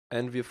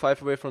And we're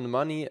 5 away from the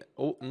money,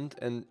 opened,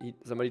 and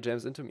somebody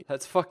jams into me.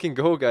 Let's fucking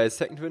go, guys.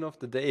 Second win of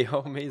the day. How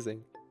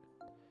amazing.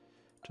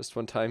 Just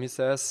one time, he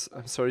says.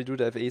 I'm sorry,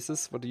 dude, I have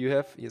aces. What do you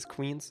have? He has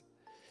queens.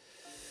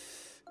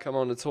 Come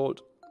on, let's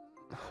hold.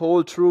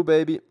 Hold true,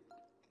 baby.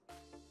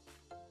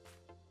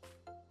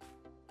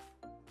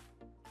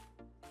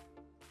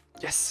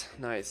 Yes.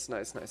 Nice,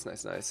 nice, nice,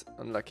 nice, nice.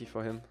 Unlucky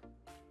for him.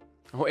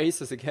 Oh,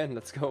 aces again.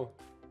 Let's go.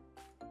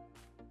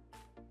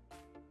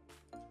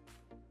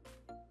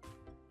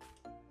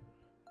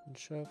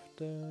 Shove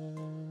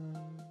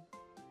down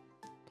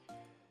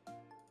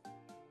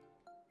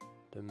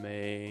the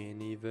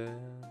main event.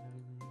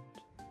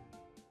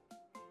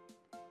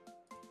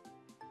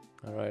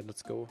 Alright,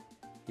 let's go.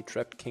 He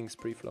trapped kings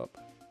pre-flop.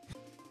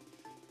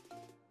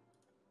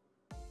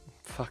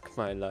 Fuck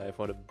my life,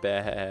 what a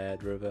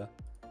bad river.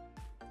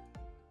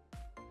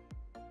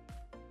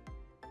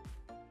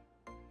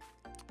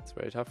 It's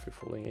very tough for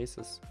folding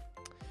aces.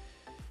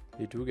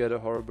 You do get a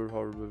horrible,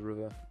 horrible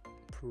river.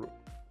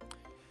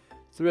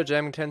 So we're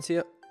jamming 10s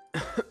here.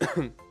 I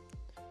mean,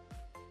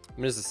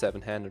 this is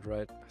 7-handed,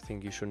 right? I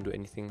think you shouldn't do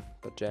anything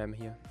but jam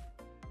here.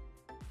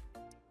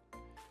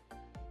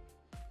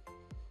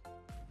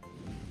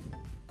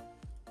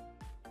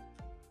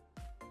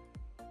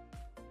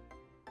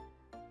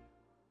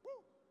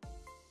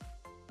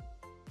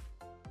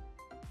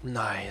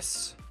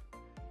 Nice.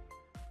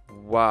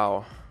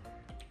 Wow.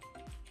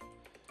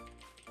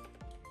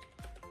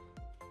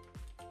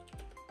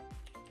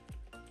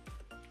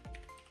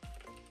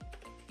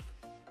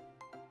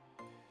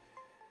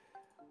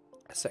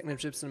 Second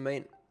chips in the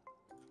main.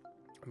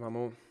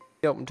 Mamo.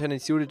 Yeah, open 10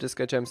 and suited. This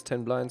guy jams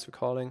 10 blinds for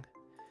calling.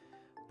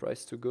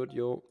 Price too good,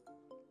 yo.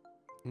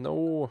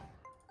 No.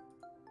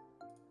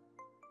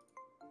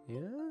 Yeah.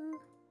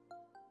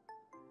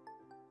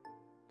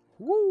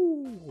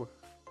 Woo.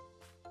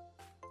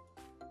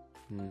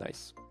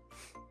 Nice.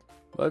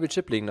 Well, we're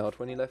chip league now.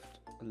 20 left.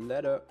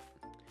 Ladder.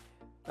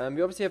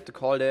 We obviously have to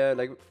call there.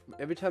 Like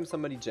every time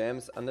somebody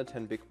jams under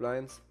 10 big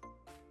blinds,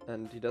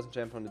 and he doesn't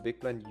jam from the big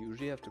blind, you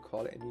usually have to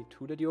call any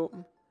 2 that you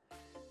open.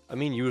 I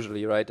mean,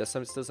 usually, right? There's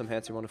still some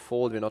hands you want to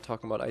fold. We're not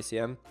talking about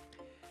ICM.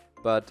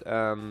 But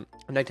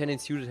like 10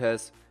 suited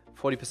has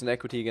 40%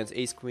 equity against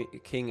ace, queen,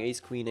 king, ace,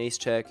 queen, ace,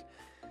 check.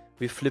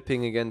 We're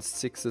flipping against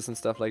sixes and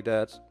stuff like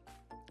that.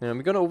 And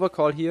we're going to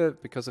overcall here,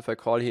 because if I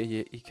call here,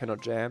 he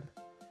cannot jam.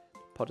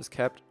 Pot is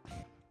capped.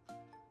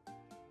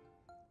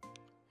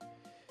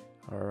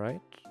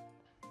 Alright.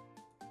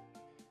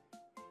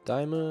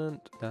 Diamond.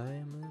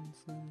 Diamonds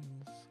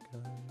in the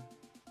sky.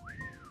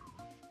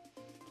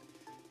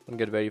 Don't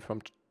get ready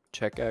from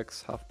check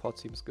X. Half pot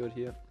seems good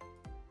here.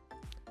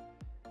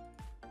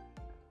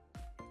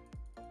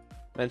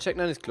 Man, check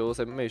 9 is close.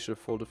 I maybe should have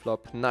folded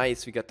flop.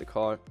 Nice, we get the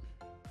call.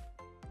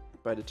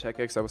 By the check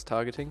X I was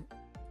targeting.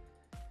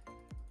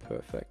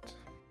 Perfect.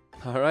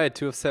 Alright,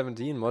 2 of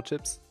 17. More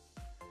chips.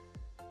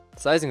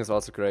 Sizing is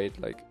also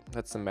great. Like,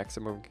 that's the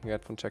maximum we can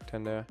get from check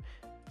 10 there.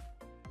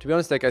 To be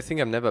honest, like, I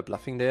think I'm never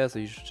bluffing there, so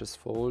you should just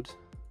fold.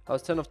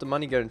 How's 10 of the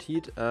money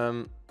guaranteed?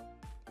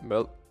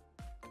 Well,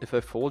 if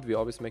I fold, we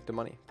always make the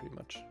money, pretty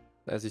much.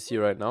 As you see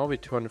right now, we're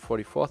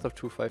 244th of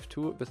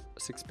 252 with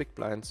 6 big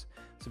blinds.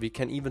 So we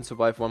can even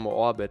survive one more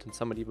orbit, and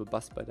somebody will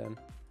bust by then.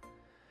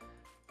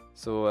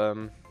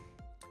 So,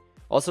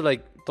 also,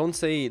 like, don't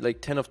say,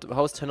 like,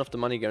 how's 10 of the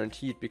money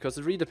guaranteed? Because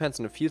it really depends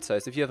on the field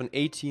size. If you have an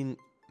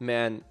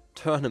 18-man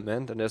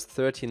tournament, and there's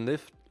 13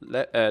 left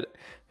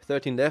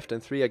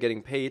and 3 are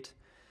getting paid,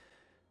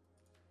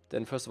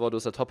 then first of all,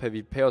 those are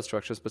top-heavy payout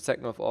structures, but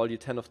second of all, you're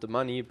 10 of the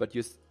money, but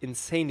you're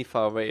insanely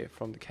far away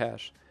from the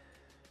cash.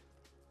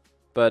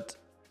 But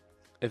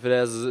if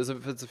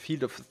it's a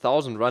field of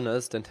 1,000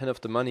 runners, then 10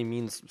 of the money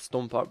means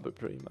stone purple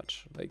pretty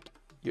much. Like,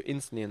 you're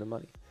instantly in the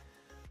money.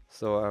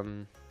 So,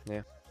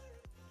 yeah.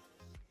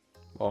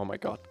 Oh my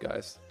god,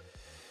 guys.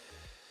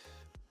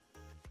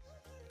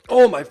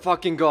 Oh my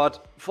fucking god.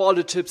 For all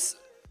the chips.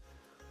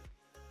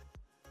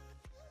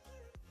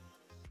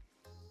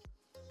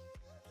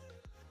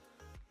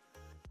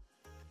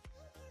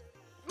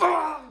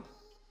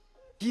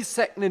 He's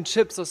second in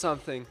chips or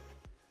something.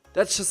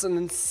 That's just an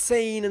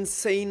insane,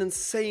 insane,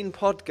 insane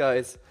pot,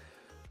 guys.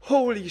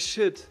 Holy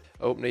shit.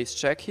 Open ace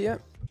check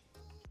here.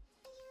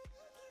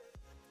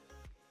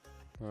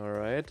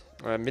 Alright.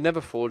 We're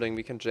never folding.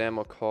 We can jam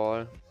or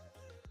call.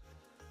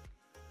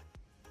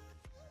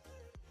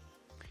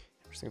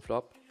 Interesting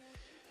flop.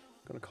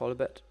 Gonna call a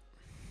bet.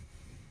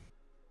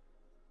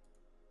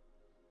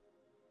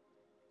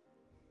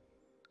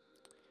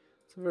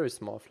 It's a very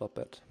small flop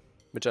bet,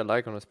 which I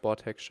like on a spot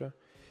texture.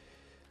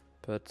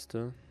 But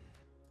still.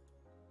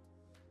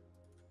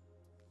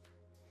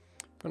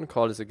 I'm gonna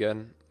call this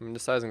again. I mean, the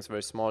sizing is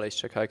very small. Ace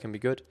check high can be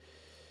good.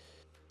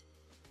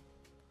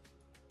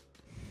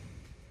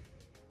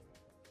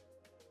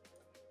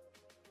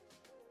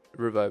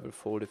 Revival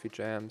fold if he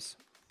jams.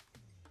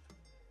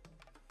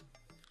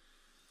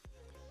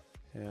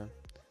 Yeah.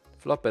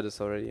 Flop bet is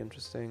already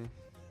interesting.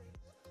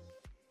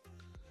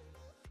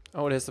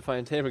 Oh, there's the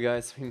final table,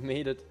 guys. We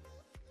made it.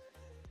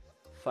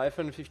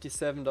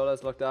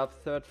 $557 locked up.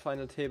 Third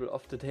final table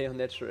of the day on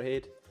Natural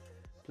 8.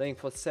 Playing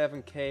for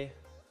 7k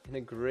in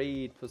a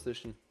great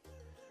position.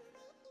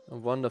 A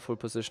wonderful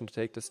position to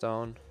take this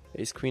down.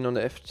 Ace Queen on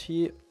the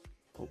FT.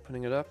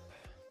 Opening it up.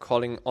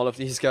 Calling all of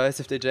these guys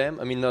if they jam.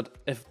 I mean, not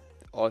if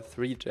all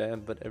three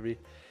jam, but every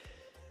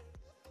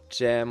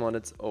jam on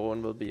its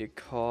own will be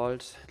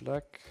called.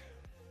 Luck.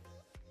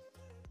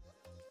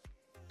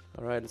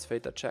 Alright, let's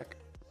fade that check.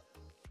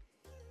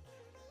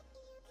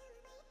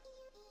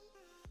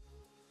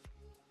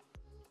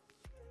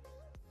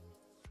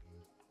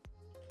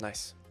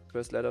 Nice.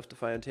 First letter of the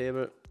final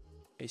table.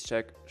 Ace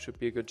Jack should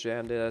be a good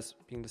jam there as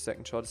being the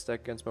second shortest stack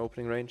against my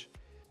opening range.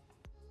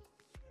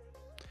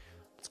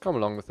 Let's come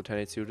along with the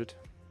 10-8 suited.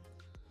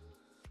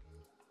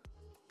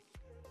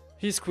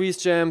 He squeeze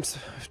jams.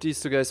 If these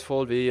two guys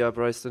fold, we are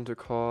priced into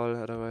call.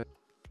 Otherwise,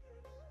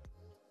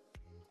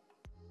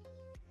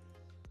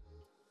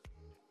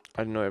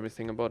 I don't know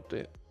everything about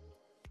the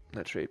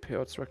natural 8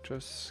 payout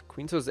structures.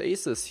 Queens versus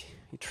aces.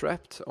 He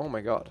trapped. Oh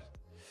my god.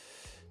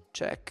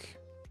 Check.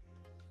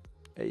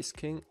 Ace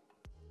king.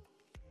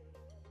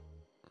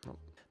 Oh.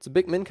 It's a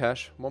big min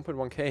cash.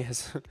 1.1k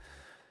is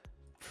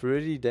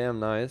pretty damn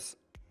nice.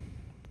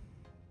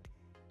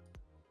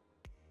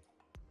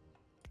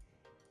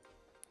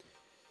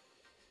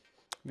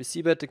 We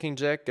see bet the king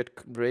jack get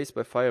raised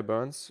by fire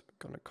burns.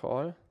 Gonna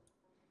call.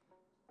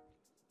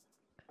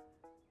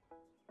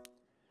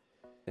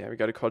 Yeah, we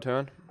got a call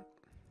turn.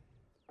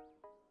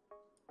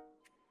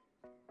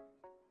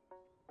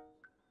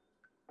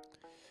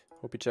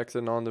 Hope he checks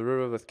in on the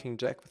river with king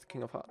jack with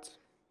king of hearts.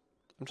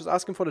 I'm just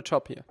asking for the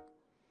chop here.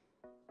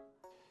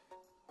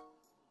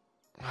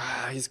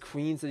 He's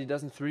queens and he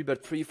doesn't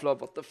 3-bet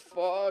pre-flop. What the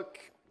fuck?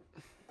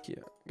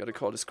 Here, gotta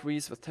call the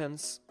squeeze with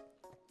tens.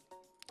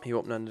 He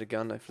opened under the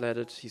gun, I flat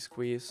it, he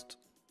squeezed.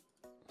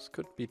 This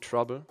could be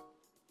trouble.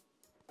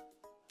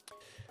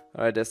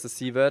 Alright, there's the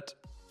c-bet.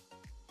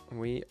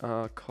 We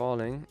are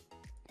calling.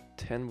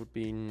 10 would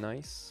be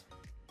nice.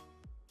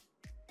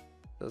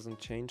 Doesn't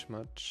change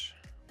much.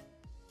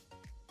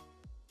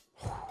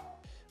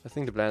 I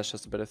think the blind is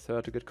just a better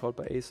third to get called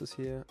by aces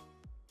here.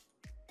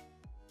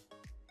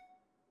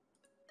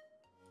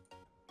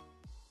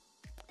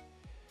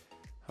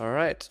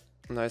 Alright,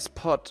 nice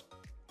pot.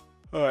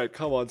 Alright,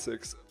 come on,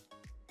 6.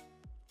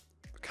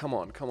 Come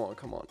on, come on,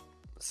 come on.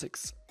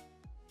 6.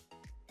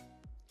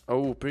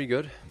 Oh, pretty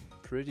good.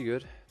 Pretty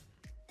good.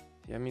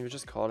 Yeah, I mean, we're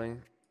just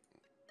calling.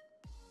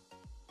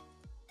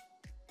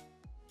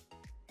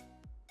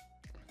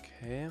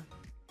 Okay.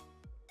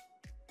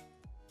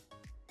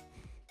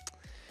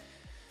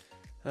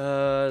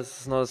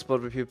 This is not a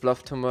spot where people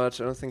bluff too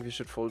much. I don't think we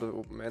should fold the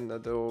open-ender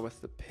though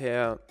with the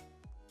pair.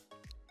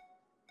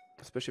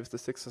 Especially with the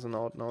 6s and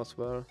out now as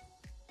well.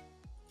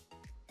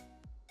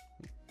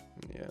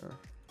 Yeah.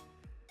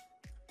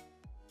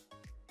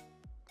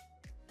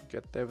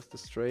 Get there with the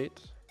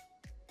straight.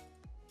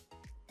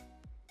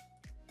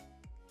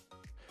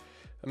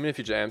 I mean, if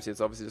he jams here,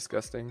 it's obviously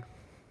disgusting.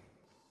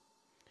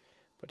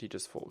 But he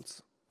just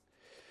folds.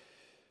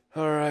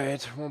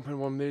 Alright,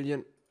 1.1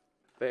 million.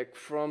 Back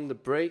from the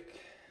break.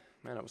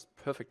 Man, that was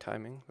perfect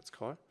timing. Let's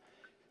call.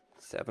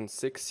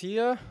 7-6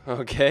 here.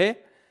 Okay.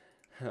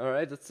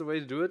 Alright, that's the way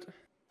to do it.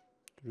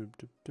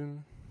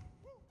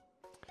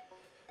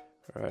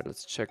 Alright,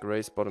 let's check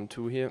raise bottom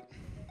 2 here.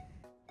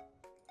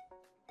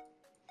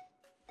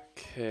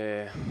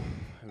 Okay.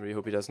 I really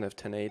hope he doesn't have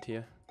 10-8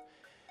 here.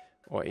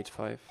 Or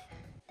 8-5.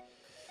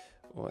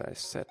 Or I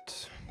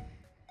set.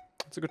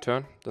 It's a good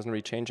turn. Doesn't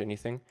really change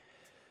anything.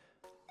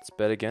 Let's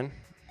bet again.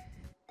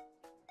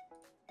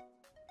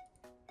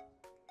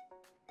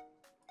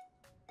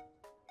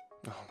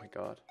 Oh my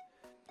god.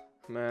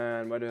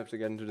 Man, why do I have to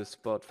get into this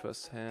spot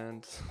first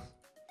hand?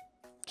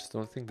 Just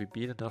don't think we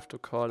beat enough to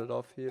call it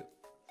off here.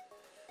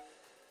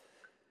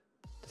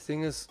 The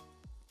thing is,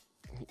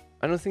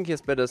 I don't think he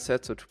has better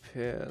sets or 2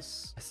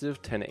 pairs. I still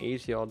have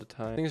 10-8 here all the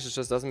time. I think it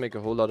just doesn't make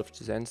a whole lot of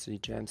sense that he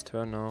jams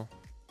turn now.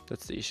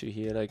 That's the issue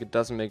here. Like, it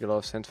doesn't make a lot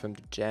of sense for him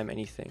to jam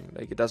anything.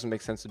 Like, it doesn't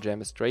make sense to jam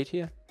a straight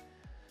here.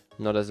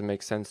 Nor does it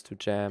make sense to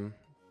jam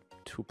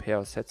 2 pair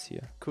of sets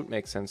here. Could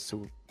make sense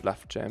to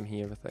bluff jam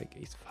here with like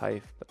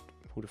ace-5, but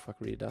who the fuck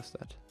really does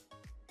that?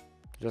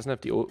 He doesn't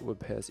have the over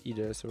pairs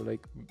either, so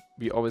like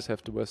we always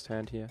have the worst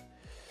hand here.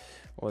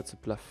 Or it's a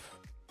bluff.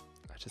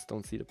 I just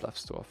don't see the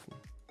bluffs too often.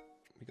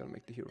 We're gonna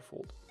make the hero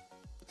fold.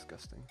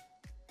 Disgusting.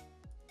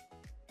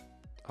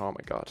 Oh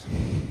my god.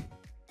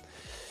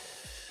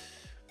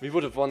 We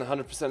would have won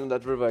 100% on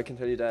that river, I can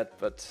tell you that,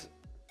 but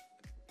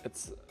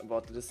it's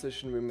about the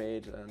decision we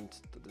made, and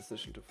the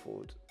decision to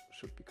fold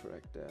should be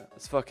correct there.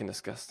 It's fucking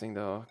disgusting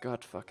though.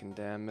 God fucking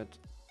damn it.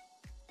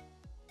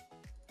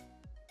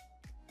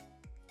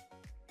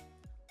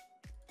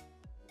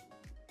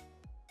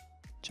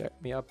 Check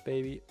me up,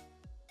 baby.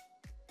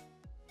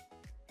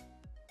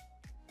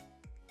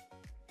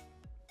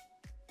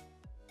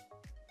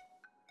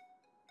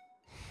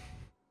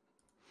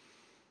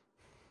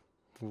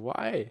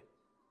 Why?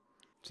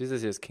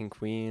 Jesus, here's king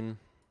queen.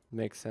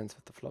 Makes sense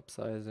with the flop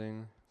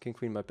sizing. King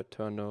queen might bet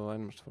turn though.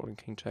 I'm not folding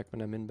king jack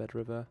when I'm in bad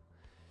river.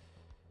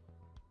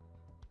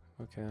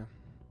 Okay.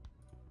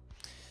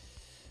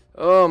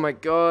 Oh my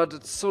god,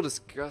 it's so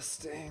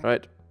disgusting.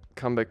 Right,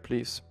 come back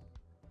please.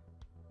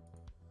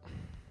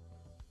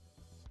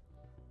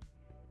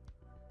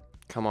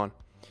 Come on.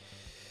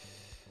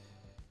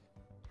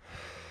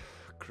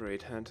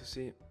 Great hand to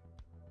see.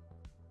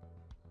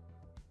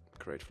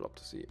 Great flop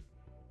to see.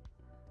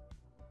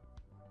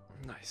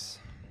 Nice.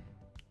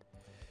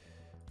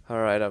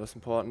 Alright, that was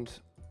important.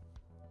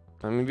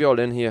 I mean, we're all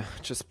in here,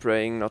 just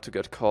praying not to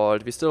get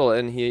called. We're still all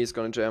in here. He's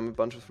gonna jam a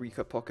bunch of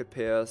weaker pocket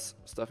pairs,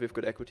 stuff we have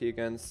good equity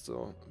against,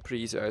 so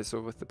pretty easy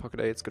ISO with the pocket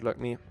eights. Good luck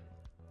me.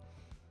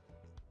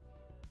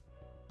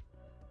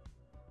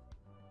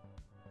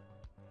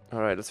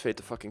 Alright, let's fade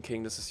the fucking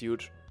king. This is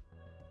huge.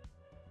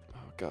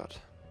 Oh god.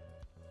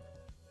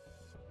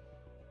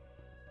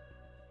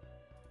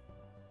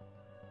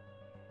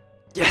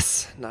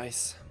 Yes!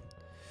 Nice.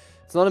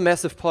 It's not a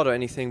massive pot or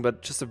anything,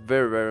 but just a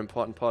very, very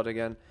important pot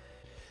again.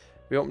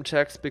 We open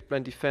checks, big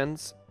blind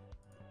defense.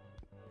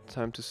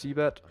 Time to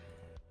c-bet.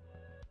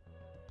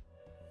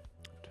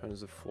 Turn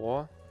is a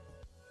 4.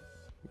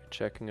 We're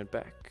checking it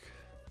back.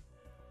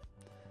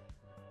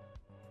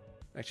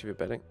 Actually, we're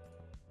betting.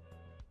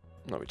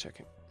 No, we're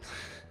checking.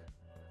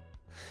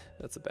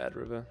 That's a bad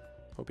river.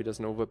 Hope he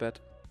doesn't overbet.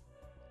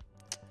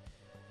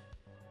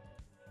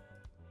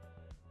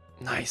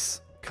 Nice.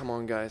 Come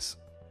on, guys.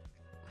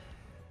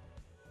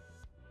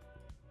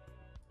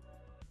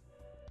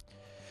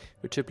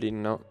 We're chip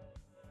leading now.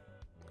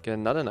 Get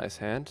another nice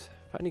hand.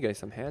 Finally getting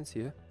some hands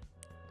here.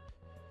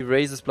 He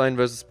raises blind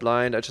versus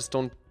blind. I just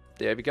don't...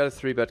 Yeah, we got a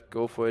 3-bet.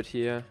 Go for it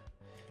here.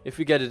 If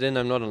we get it in,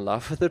 I'm not in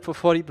love with it for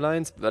 40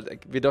 blinds. But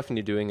like, we're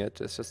definitely doing it.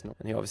 It's just not...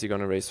 And he's obviously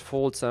going to raise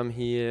fold some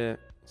here.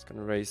 He's going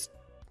to raise...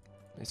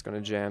 He's going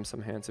to jam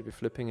some hands that we're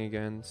flipping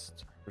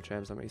against. Or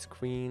jam some ace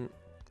queen.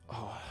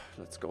 Oh,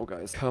 let's go,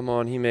 guys. Come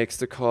on, he makes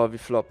the call. We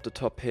flop the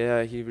top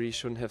pair. He really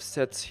shouldn't have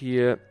sets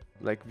here.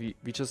 Like, we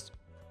just...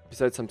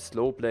 Besides some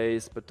slow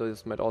plays, but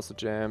those might also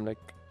jam. Like...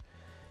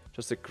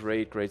 Just a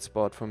great, great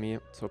spot for me.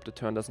 So hope the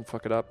turn doesn't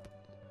fuck it up.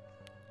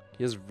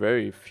 He has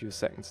very few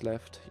seconds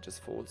left. He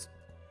just folds.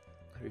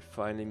 We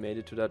finally made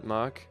it to that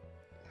mark.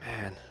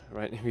 Man,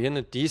 right, we're in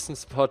a decent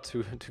spot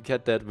to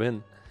get that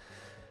win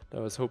that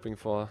I was hoping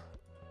for.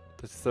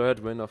 The 3rd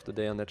win of the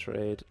day on that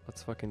trade.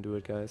 Let's fucking do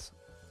it, guys.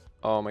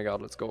 Oh my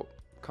god, let's go.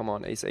 Come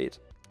on, ace 8.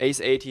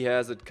 Ace 8, he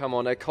has it. Come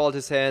on, I called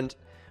his hand.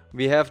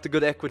 We have the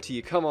good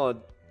equity. Come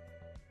on.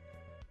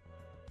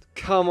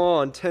 Come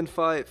on,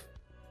 10-5.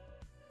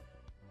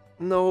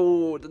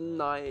 No, the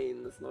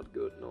 9 is not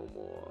good no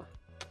more.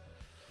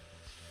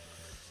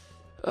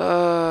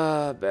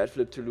 Bad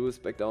flip to lose,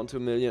 back down to a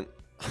million.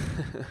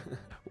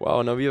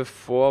 Wow, now we have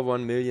 4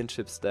 1 million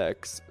chip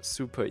stacks.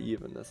 Super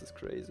even, this is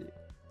crazy.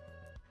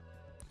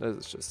 This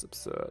is just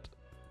absurd.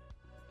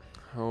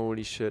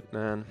 Holy shit,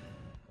 man.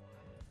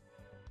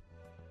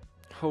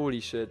 Holy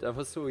shit, that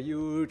was so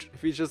huge.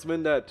 If we just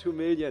win that, 2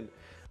 million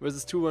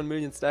versus 2 1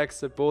 million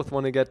stacks that both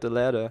want to get the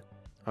ladder.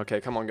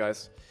 Okay, come on,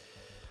 guys.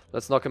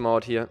 Let's knock him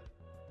out here.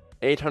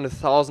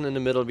 800,000 in the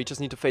middle. We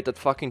just need to fade that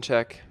fucking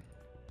check.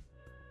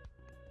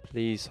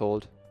 Please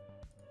hold.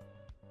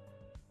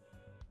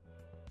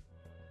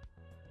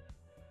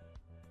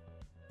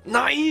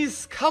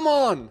 Nice! Come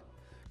on!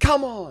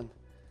 Come on!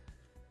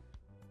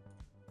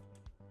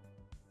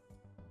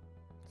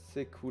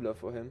 Sick cooler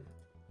for him.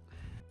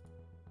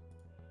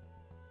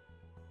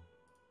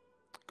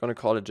 Gonna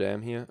call a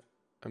jam here.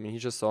 I mean, he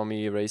just saw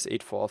me raise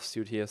 8-4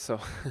 offsuit here,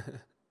 so...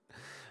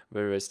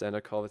 Very, very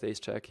standard call with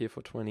ace jack here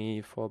for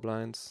 24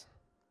 blinds.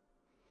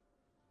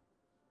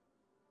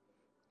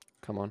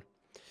 Come on.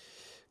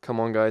 Come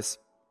on, guys.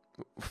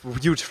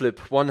 Huge flip.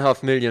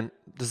 1.5 million.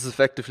 This is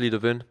effectively the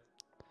win.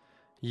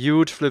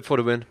 Huge flip for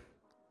the win.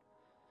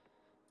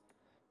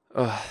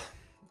 Ugh.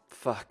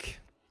 Fuck.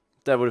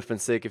 That would have been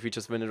sick if we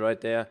just win it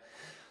right there.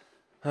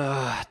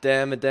 Ah,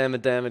 damn it, damn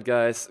it, damn it,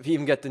 guys. We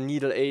even get the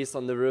needle ace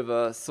on the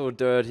river. So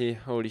dirty.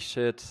 Holy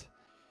shit.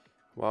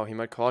 Wow, he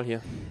might call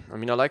here. I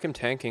mean, I like him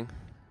tanking.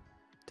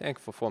 Tank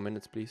for 4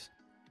 minutes, please.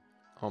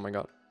 Oh my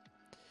god.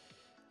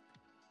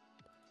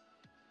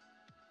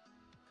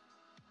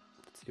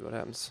 Let's see what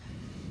happens.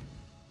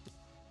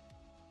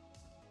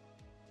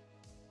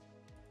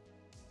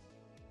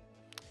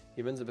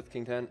 He wins it with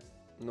king 10.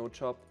 No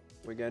chop.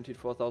 We're guaranteed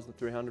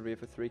 4,300. We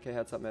have a 3k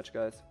heads up match,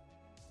 guys.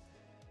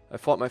 I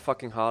fought my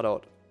fucking heart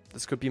out.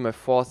 This could be my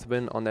 4th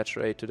win on that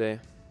trade today.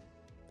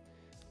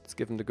 Let's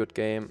give him the good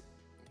game.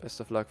 Best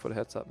of luck for the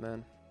heads up,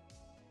 man.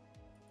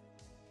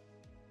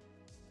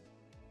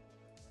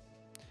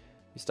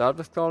 We start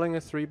with calling a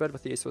 3-bet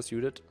with the ace-4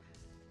 suited.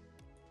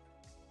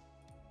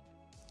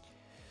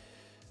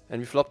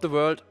 And we flop the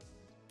world.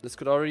 This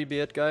could already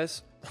be it,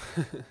 guys.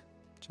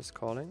 Just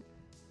calling.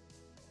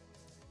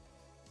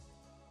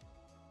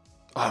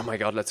 Oh my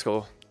god, let's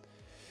go.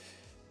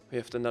 We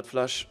have the nut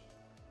flush.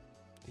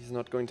 He's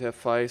not going to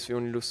have 5s. We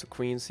only lose the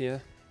queens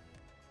here.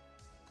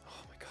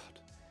 Oh my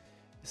god.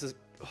 This is...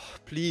 Oh,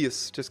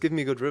 please, just give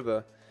me a good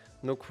river.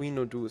 No queen,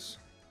 no deuce.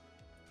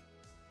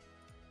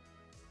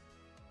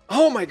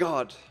 Oh my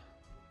god!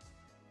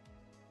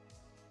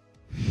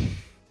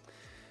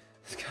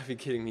 This Are you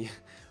kidding me?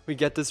 We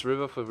get this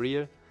river for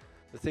real?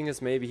 The thing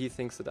is, maybe he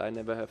thinks that I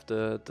never have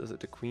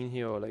the queen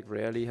here, or like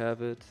rarely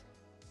have it.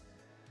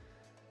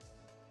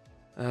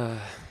 I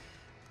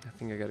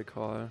think I got a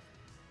call.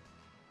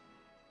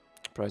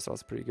 Price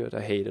was pretty good.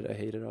 I hate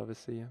it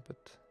obviously, but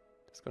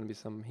there's gonna be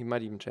some. He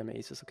might even jam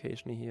aces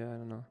occasionally here. I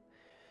don't know.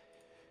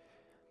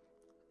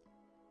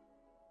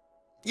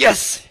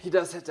 Yes, he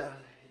does hit that.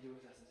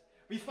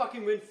 We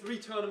fucking win 3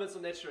 tournaments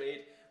on Natural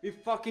 8. We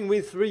fucking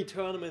win 3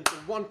 tournaments in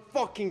one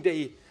fucking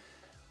day.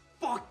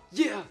 Fuck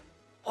yeah!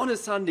 On a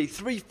Sunday,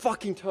 3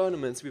 fucking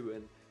tournaments we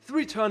win.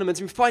 3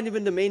 tournaments, we finally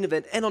win the main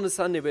event, and on a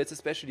Sunday where it's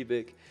especially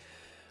big.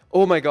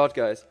 Oh my god,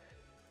 guys.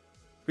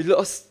 We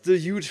lost the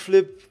huge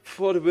flip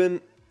for the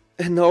win,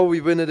 and now we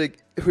win it.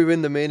 We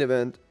win the main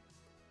event.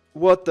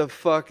 What the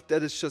fuck?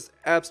 That is just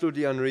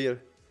absolutely unreal.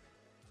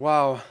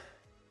 Wow.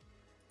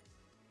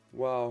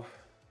 Wow.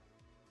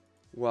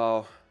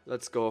 Wow.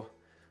 Let's go.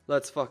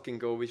 Let's fucking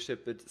go. We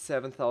ship it.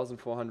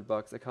 7,400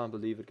 bucks. I can't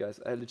believe it, guys.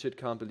 I legit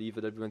can't believe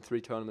it that we won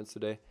 3 tournaments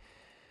today.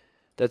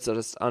 That's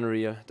just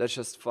unreal. That's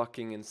just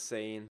fucking insane.